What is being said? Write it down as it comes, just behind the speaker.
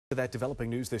To that developing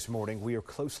news this morning, we are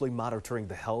closely monitoring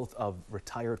the health of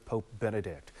retired Pope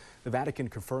Benedict. The Vatican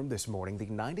confirmed this morning the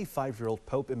 95-year-old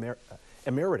Pope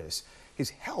Emeritus. His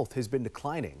health has been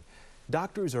declining.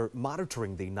 Doctors are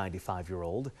monitoring the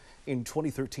 95-year-old. In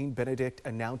 2013, Benedict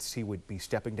announced he would be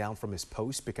stepping down from his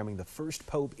post, becoming the first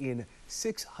pope in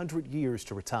 600 years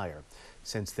to retire.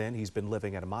 Since then, he's been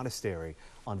living at a monastery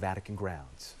on Vatican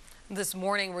grounds. This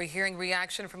morning, we're hearing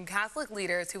reaction from Catholic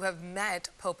leaders who have met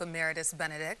Pope Emeritus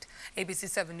Benedict. ABC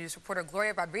 7 News reporter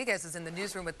Gloria Rodriguez is in the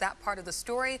newsroom with that part of the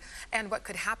story and what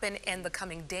could happen in the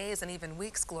coming days and even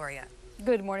weeks. Gloria.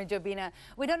 Good morning, Jobina.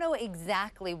 We don't know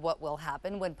exactly what will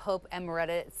happen when Pope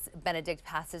Emeritus Benedict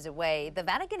passes away. The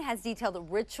Vatican has detailed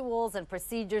rituals and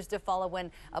procedures to follow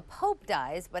when a pope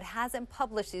dies, but hasn't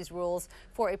published these rules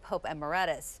for a Pope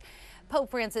Emeritus. Pope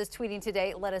Francis tweeting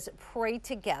today, "Let us pray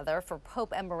together for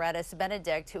Pope Emeritus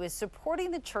Benedict, who is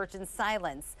supporting the church in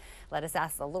silence. Let us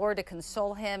ask the Lord to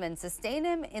console him and sustain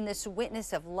him in this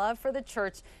witness of love for the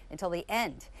church until the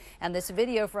end." And this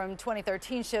video from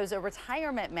 2013 shows a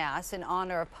retirement mass in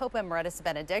honor of Pope Emeritus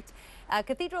Benedict at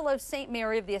Cathedral of St.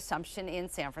 Mary of the Assumption in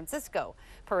San Francisco.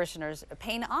 Parishioners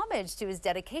paying homage to his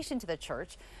dedication to the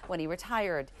church when he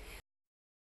retired.